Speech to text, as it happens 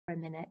a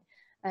minute.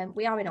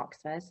 We are in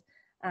Oxford,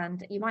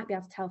 and you might be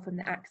able to tell from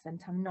the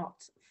accent I'm not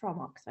from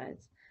Oxford.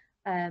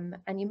 And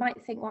you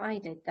might think what I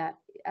did, that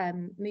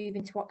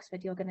moving to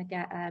Oxford you're going to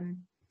get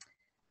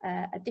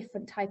a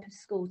different type of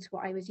school to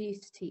what I was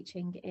used to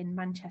teaching in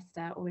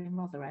Manchester or in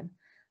Rotherham.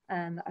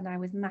 And I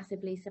was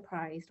massively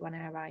surprised when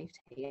I arrived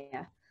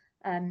here.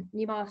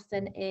 New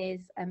Marston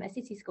is a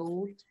city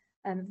school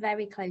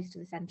very close to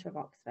the centre of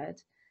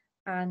Oxford,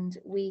 and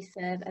we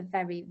serve a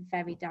very,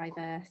 very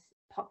diverse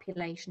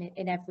population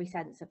in every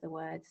sense of the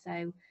word. So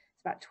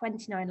it's about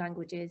 29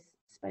 languages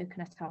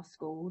spoken at our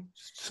school.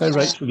 So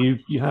Rachel,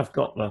 you have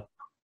got the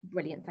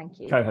brilliant, thank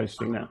you,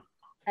 co-hosting now.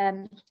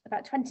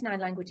 About 29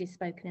 languages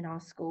spoken in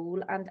our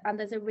school, and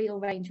there's a real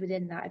range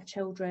within that of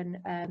children.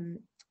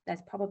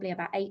 There's probably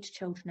about 8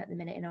 children at the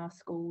minute in our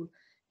school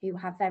who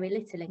have very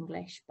little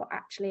English, but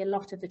actually a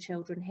lot of the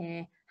children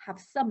here have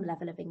some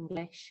level of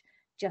English,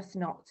 just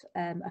not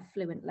a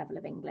fluent level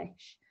of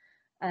English.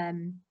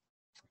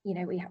 You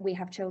know, we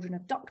have children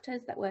of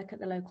doctors that work at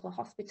the local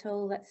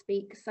hospital that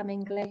speak some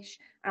English,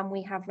 and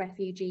we have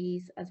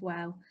refugees as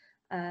well.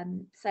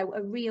 So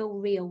a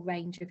real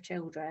range of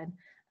children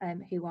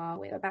who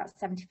are, about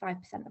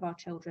 75% of our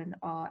children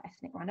are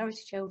ethnic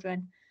minority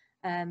children.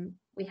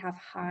 We have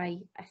high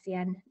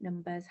SEN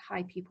numbers,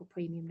 high pupil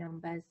premium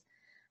numbers.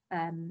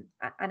 And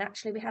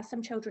actually we have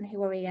some children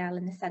who are EAL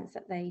in the sense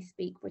that they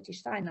speak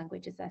British Sign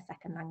Language as their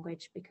second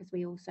language, because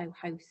we also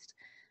host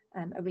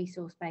a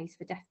resource base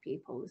for deaf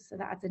pupils. So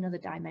that adds another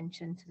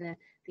dimension to the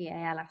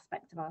EAL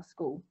aspect of our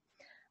school.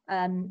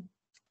 I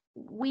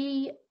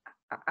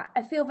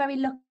feel very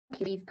lucky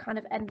we've kind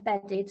of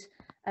embedded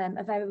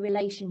a very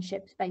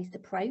relationships-based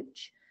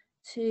approach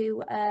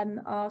to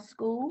our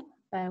school.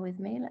 Bear with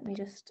me, let me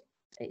just,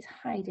 it's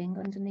hiding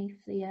underneath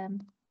the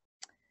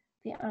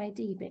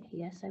ID bit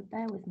here, so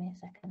bear with me a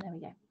second. There we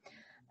go.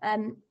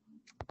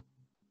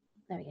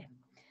 There we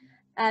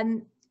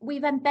go.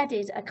 We've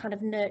embedded a kind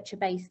of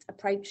nurture-based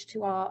approach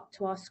to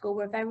our school.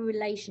 We're a very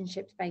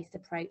relationships-based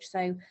approach.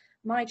 So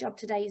my job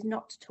today is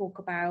not to talk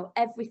about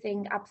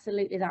everything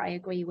absolutely that I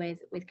agree with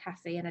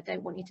Cassie, and I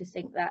don't want you to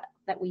think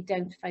that we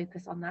don't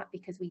focus on that,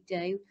 because we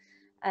do.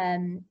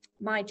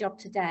 My job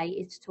today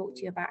is to talk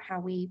to you about how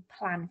we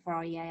plan for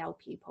our EAL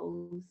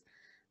pupils.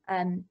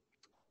 I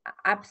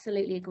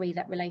absolutely agree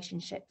that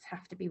relationships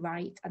have to be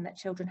right and that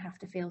children have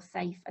to feel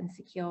safe and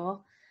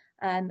secure.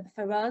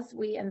 For us,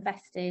 we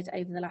invested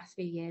over the last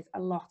few years a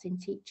lot in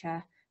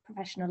teacher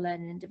professional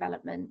learning and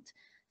development,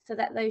 so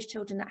that those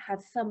children that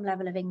had some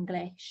level of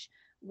English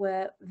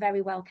were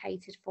very well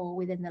catered for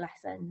within the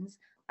lessons,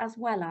 as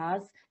well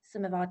as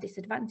some of our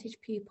disadvantaged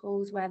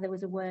pupils where there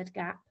was a word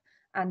gap,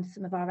 and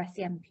some of our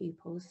SEN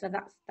pupils. So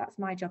that's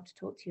my job to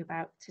talk to you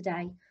about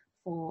today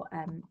for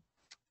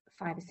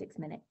 5 or 6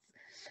 minutes.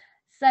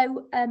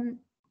 So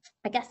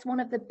I guess one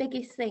of the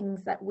biggest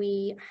things that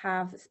we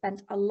have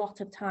spent a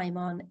lot of time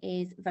on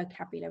is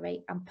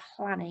vocabulary and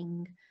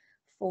planning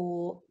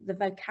for the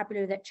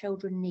vocabulary that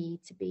children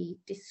need to be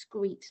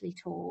discreetly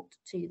taught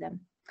to them.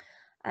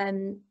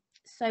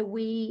 So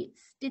we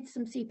did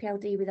some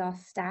CPLD with our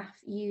staff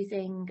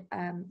using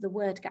the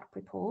word gap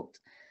report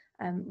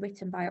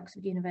written by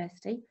Oxford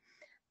University,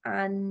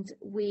 and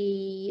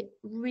we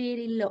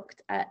really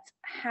looked at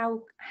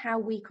how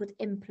we could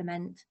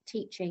implement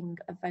teaching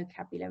of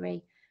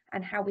vocabulary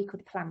and how we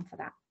could plan for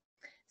that.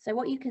 So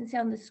what you can see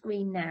on the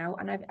screen now,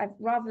 and I've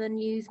rather than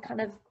use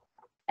kind of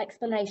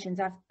explanations,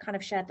 I've kind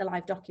of shared the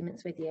live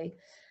documents with you.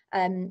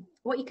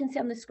 What you can see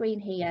on the screen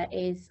here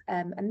is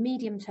a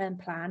medium-term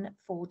plan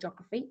for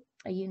geography,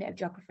 a unit of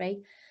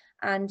geography,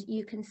 and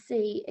you can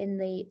see in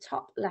the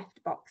top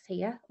left box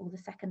here, or the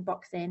second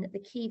box in, the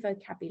key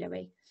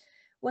vocabulary.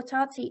 What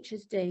our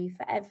teachers do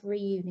for every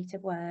unit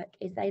of work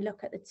is they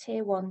look at the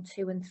tier 1,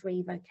 2 and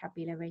 3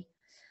 vocabulary.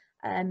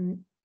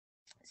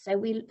 So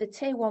the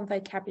tier 1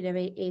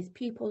 vocabulary is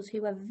pupils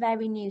who are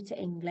very new to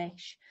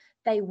English.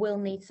 They will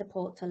need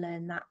support to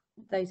learn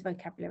those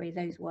vocabulary,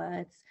 those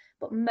words,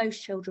 but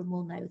most children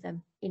will know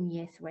them in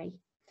year 3.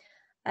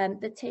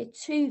 The tier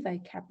 2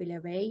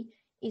 vocabulary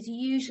is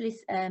usually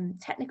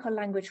technical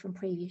language from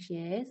previous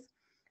years,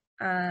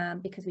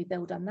 because we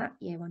build on that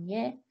year on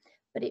year.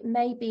 But it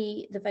may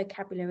be the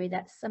vocabulary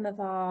that some of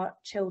our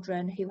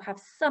children who have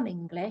some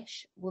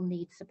English will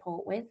need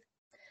support with.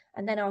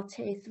 And then our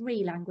tier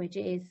 3 language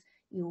is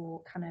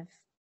your kind of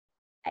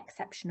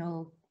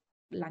exceptional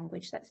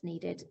language that's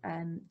needed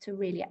to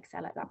really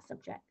excel at that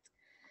subject.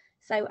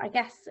 So I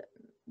guess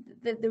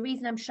the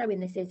reason I'm showing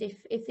this is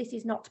if this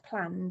is not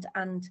planned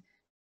and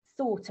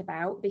thought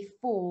about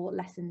before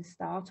lessons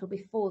start or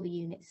before the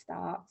unit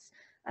starts,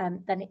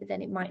 then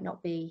it might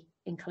not be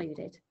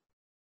included.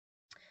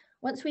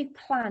 Once we've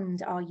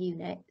planned our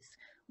units,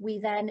 we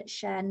then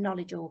share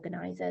knowledge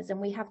organisers, and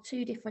we have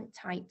 2 different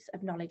types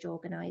of knowledge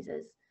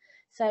organisers.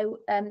 So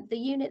the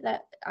unit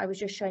that I was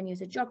just showing you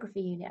is a geography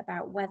unit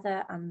about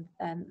weather and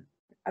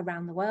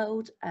around the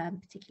world,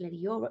 particularly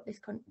Europe,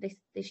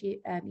 this year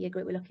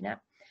group we're looking at.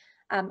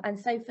 And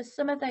so for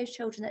some of those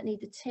children that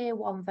need the tier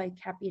 1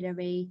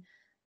 vocabulary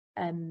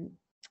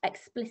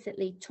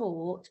explicitly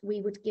taught,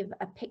 we would give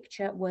a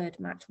picture word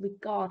match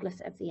regardless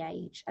of the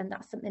age, and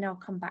that's something I'll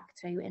come back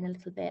to in a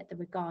little bit, the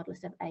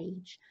regardless of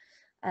age.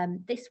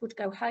 This would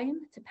go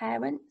home to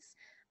parents,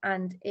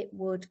 and it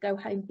would go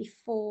home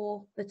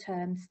before the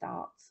term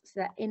starts, so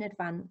that in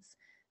advance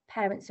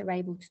parents are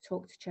able to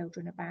talk to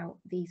children about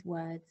these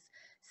words.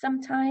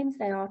 Sometimes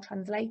they are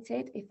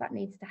translated if that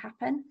needs to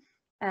happen,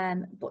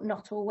 but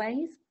not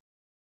always.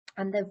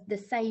 And the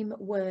same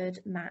word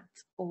mat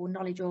or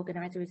knowledge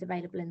organiser is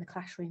available in the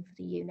classroom for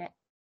the unit.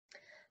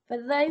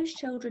 For those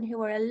children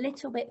who are a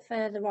little bit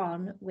further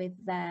on with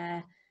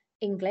their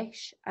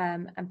English,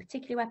 and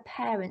particularly where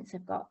parents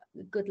have got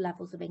good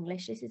levels of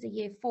English, this is a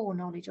Year 4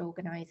 knowledge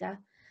organiser.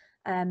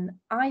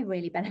 I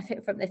really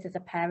benefit from this as a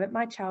parent.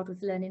 My child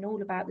was learning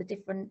all about the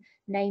different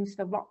names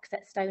for rocks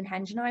at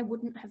Stonehenge, and I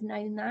wouldn't have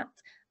known that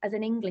as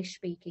an English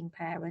speaking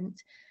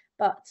parent.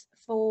 But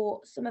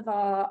for some of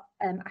our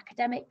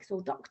academics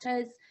or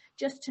doctors,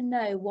 just to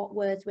know what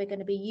words we're going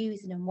to be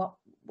using and what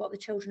the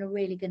children are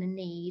really going to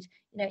need.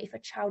 You know, if a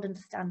child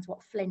understands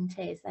what flint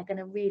is, they're going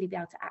to really be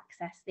able to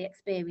access the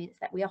experience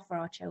that we offer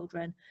our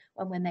children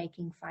when we're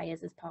making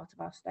fires as part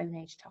of our Stone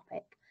Age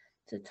topic.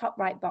 So the top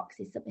right box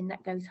is something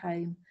that goes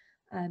home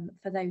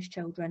for those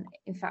children,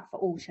 in fact for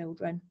all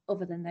children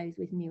other than those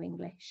with new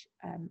English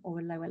or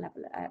a lower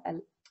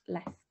level,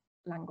 less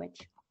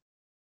language.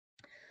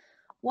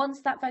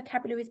 Once that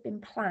vocabulary has been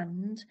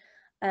planned,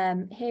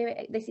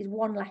 this is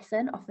one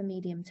lesson off a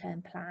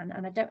medium-term plan,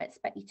 and I don't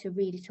expect you to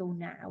read it all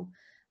now,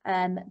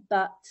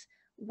 but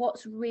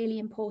what's really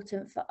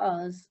important for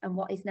us and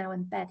what is now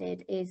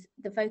embedded is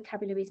the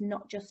vocabulary is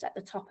not just at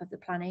the top of the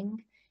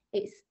planning,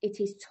 it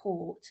is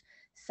taught.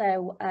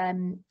 So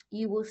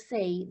you will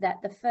see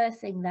that the first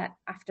thing that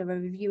after a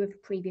review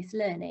of previous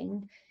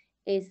learning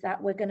is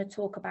that we're going to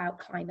talk about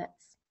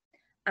climates.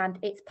 And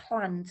it's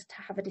planned to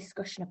have a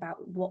discussion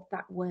about what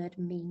that word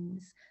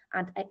means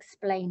and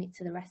explain it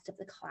to the rest of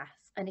the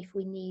class. And if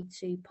we need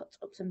to put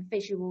up some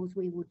visuals,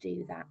 we will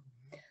do that.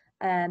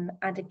 And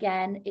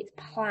again, it's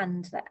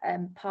planned that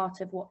part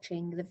of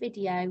watching the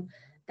video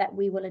that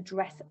we will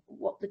address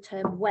what the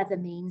term weather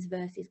means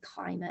versus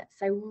climate.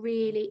 So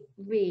really,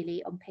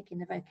 really unpicking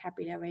the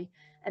vocabulary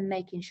and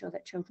making sure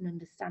that children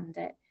understand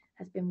it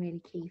has been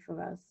really key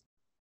for us.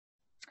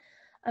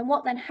 And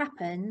what then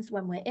happens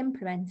when we're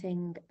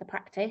implementing the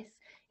practice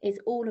is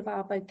all of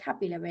our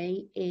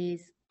vocabulary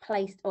is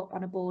placed up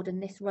on a board,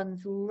 and this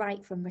runs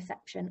right from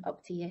reception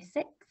up to Year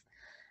 6.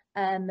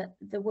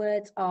 The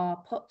words are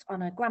put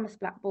on a grammar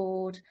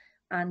blackboard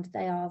and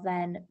they are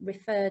then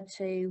referred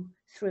to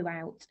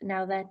throughout.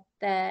 Now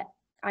they're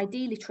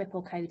ideally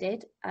triple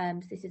coded,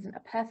 so this isn't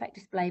a perfect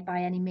display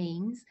by any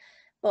means,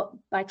 but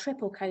by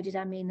triple coded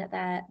I mean that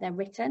they're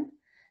written,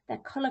 they're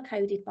colour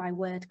coded by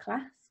word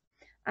class.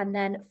 And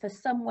then for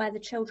some where the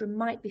children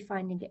might be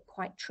finding it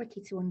quite tricky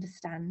to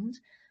understand,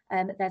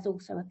 there's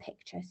also a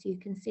picture. So you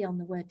can see on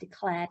the word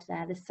declared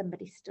there's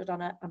somebody stood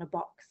on a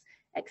box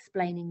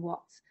explaining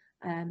what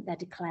they're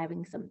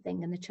declaring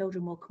something, and the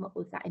children will come up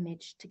with that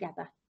image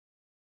together.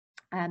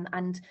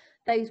 And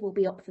those will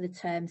be up for the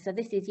term. So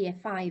this is Year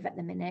 5 at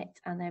the minute,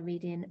 and they're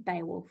reading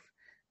Beowulf.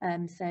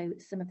 So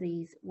some of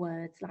these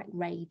words like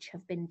rage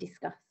have been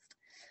discussed.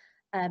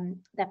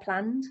 They're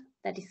planned,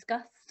 they're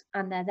discussed,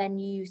 and they're then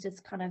used as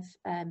kind of,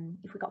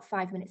 if we've got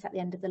 5 minutes at the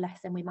end of the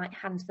lesson, we might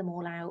hand them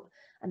all out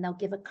and they'll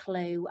give a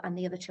clue and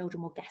the other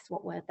children will guess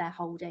what word they're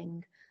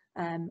holding.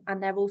 And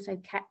they're also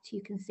kept,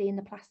 you can see, in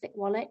the plastic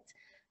wallet,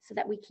 so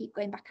that we keep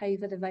going back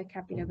over the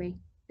vocabulary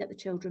that the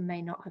children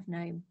may not have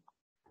known.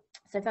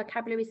 So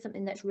vocabulary is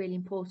something that's really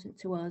important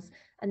to us,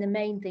 and the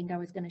main thing I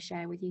was going to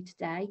share with you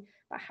today,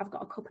 but I have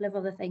got a couple of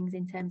other things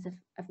in terms of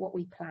what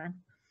we plan.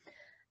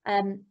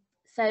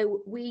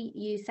 So we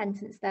use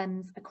sentence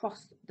stems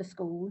across the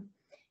school.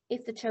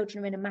 If the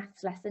children are in a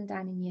maths lesson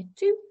down in Year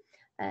 2,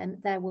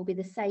 there will be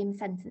the same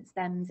sentence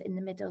stems in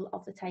the middle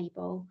of the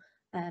table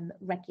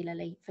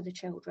regularly for the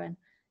children.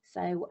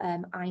 So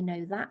I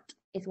know that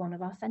is one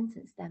of our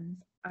sentence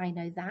stems. I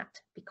know that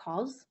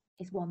because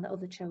is one that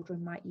other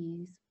children might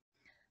use.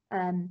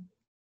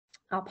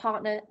 Our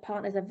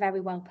partners are very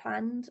well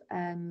planned.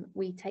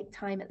 We take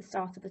time at the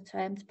start of the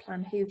term to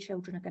plan who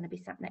children are going to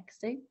be sat next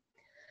to.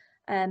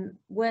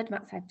 Word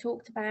maps I've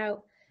talked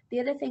about. The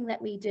other thing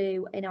that we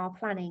do in our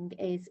planning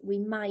is we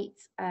might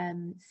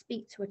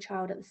speak to a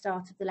child at the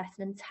start of the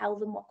lesson and tell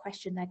them what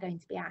question they're going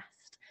to be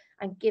asked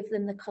and give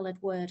them the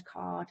coloured word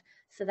card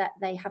so that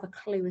they have a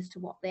clue as to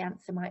what the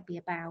answer might be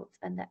about,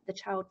 and that the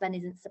child then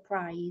isn't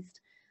surprised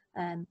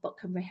but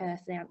can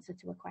rehearse the answer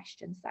to a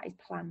question. So that is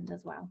planned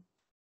as well.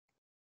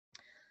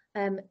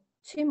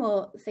 Two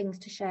more things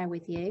to share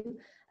with you.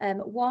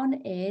 One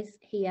is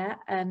here,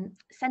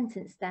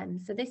 sentence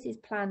stems. So this is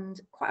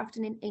planned quite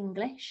often in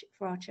English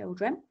for our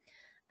children.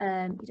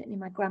 You don't need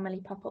my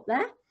Grammarly pop up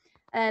there.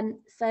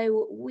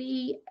 So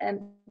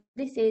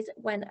this is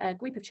when a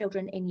group of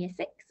children in Year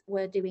 6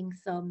 were doing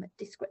some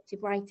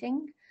descriptive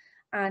writing,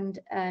 and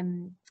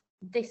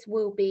this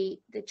will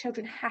be, the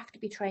children have to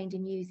be trained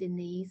in using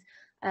these,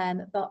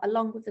 but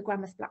along with the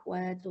grammar splat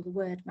words or the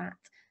word mat,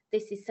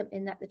 this is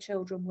something that the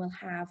children will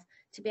have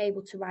to be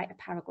able to write a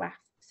paragraph.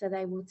 So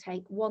they will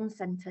take one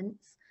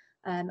sentence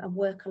and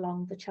work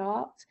along the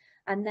chart,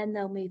 and then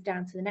they'll move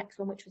down to the next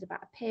one, which was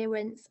about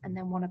appearance, and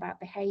then one about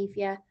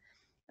behaviour.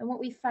 And what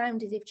we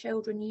found is if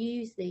children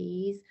use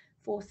these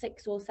for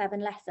 6 or 7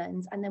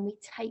 lessons, and then we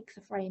take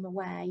the frame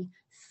away,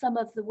 some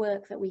of the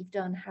work that we've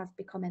done has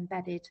become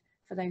embedded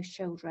for those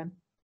children.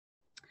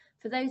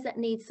 For those that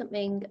need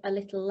something a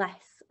little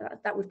less,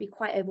 that would be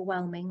quite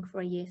overwhelming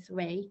for a year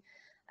 3.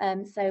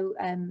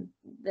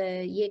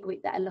 The year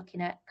group that are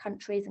looking at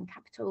countries and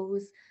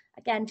capitals,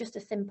 again, just a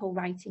simple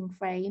writing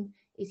frame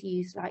is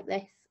used like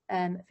this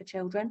for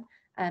children.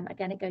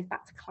 Again, it goes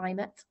back to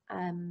climate.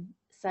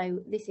 So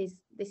this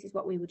is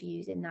what we would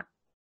use in that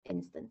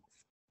instance.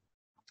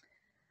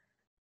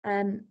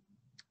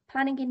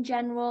 Planning in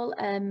general,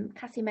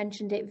 Cassie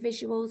mentioned it,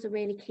 visuals are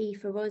really key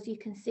for us. You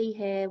can see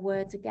here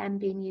words again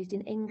being used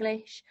in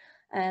English,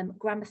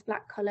 grammar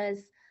black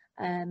colours,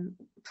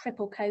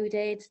 triple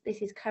coded.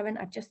 This is current,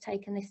 I've just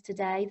taken this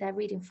today. They're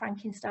reading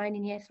Frankenstein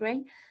in year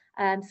 3.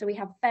 So we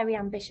have very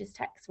ambitious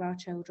text for our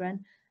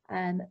children,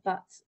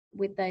 but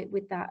with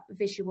that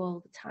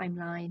visual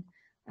timeline,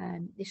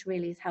 this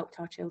really has helped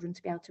our children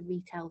to be able to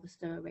retell the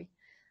story.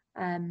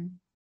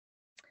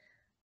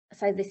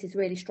 So this is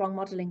really strong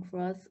modelling for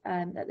us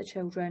that the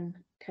children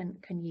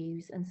can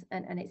use, and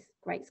it's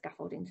great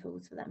scaffolding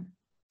tools for them.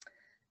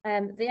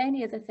 The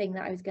only other thing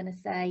that I was going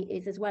to say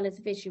is, as well as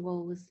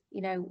visuals,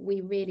 you know,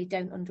 we really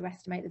don't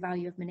underestimate the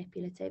value of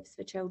manipulatives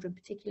for children,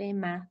 particularly in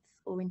maths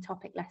or in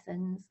topic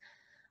lessons.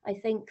 I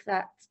think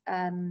that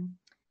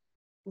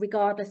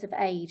regardless of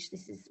age,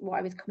 this is what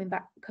I was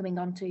coming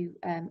on to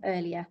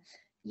earlier,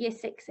 year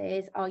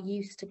 6s are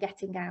used to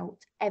getting out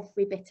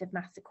every bit of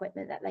maths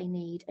equipment that they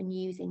need and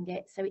using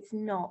it. So it's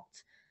not,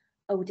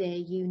 oh dear,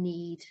 you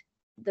need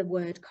the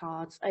word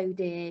cards, oh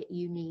dear,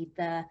 you need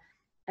the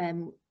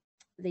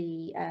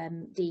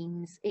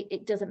deans.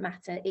 It doesn't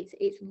matter.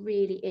 It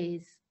really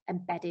is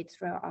embedded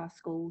throughout our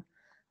school.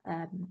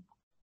 And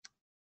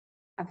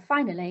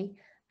finally,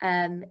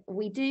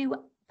 we do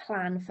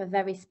plan for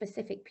very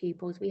specific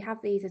pupils. We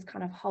have these as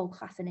kind of whole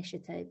class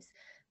initiatives,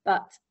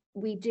 but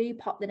we do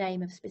pop the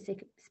name of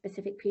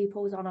specific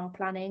pupils on our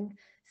planning,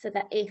 so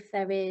that if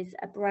there is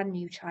a brand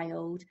new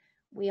child,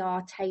 we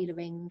are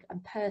tailoring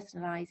and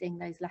personalising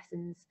those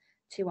lessons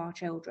to our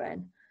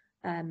children.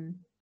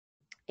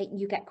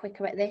 You get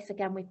quicker at this.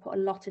 Again, we've put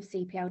a lot of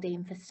CPLD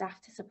in for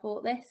staff to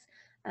support this,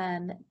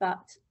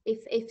 but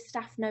if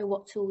staff know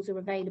what tools are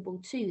available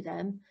to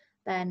them,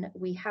 then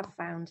we have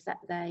found that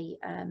they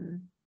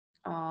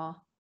are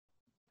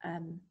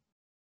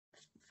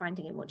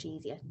finding it much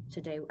easier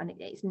to do, and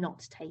it's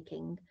not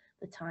taking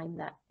the time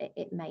that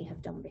it may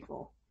have done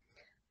before.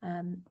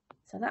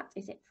 So that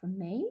is it from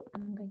me.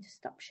 I'm going to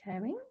stop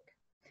sharing.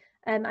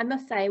 I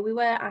must say, we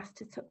were asked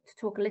to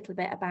talk a little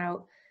bit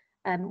about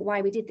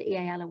why we did the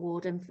EAL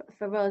award, and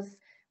for us,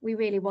 we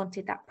really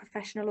wanted that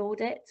professional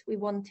audit. We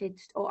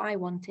wanted, or I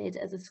wanted,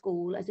 as a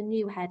school, as a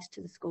new head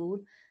to the school.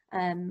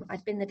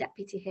 I'd been the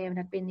deputy here and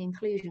I'd been the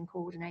inclusion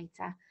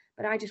coordinator,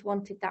 but I just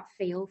wanted that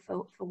feel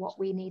for what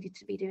we needed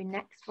to be doing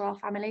next for our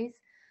families.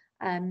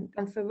 And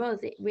for us,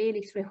 it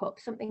really threw up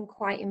something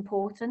quite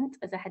important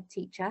as a head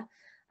teacher.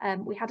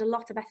 We had a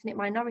lot of ethnic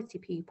minority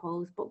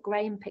pupils, but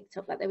Graham picked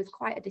up that there was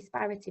quite a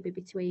disparity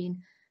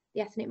between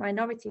the ethnic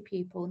minority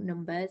pupil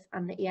numbers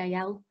and the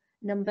EAL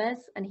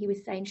numbers. And he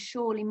was saying,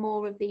 surely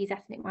more of these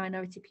ethnic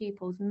minority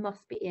pupils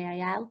must be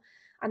EAL.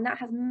 And that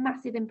has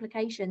massive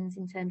implications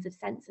in terms of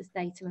census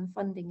data and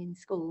funding in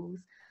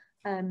schools.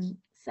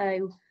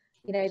 So,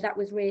 you know, that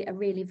was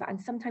really and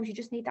sometimes you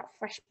just need that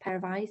fresh pair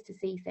of eyes to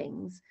see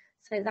things.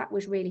 So that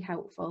was really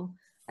helpful.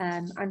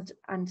 And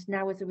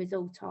now, as a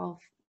result of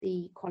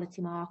the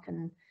quality mark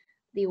and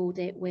the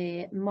audit,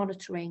 we're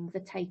monitoring the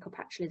take up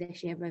actually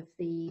this year of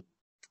the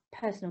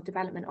personal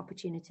development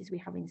opportunities we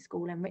have in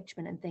school,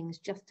 enrichment and things,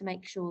 just to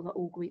make sure that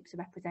all groups are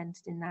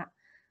represented in that.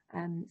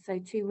 So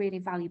 2 really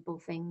valuable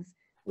things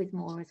with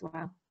more as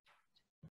well.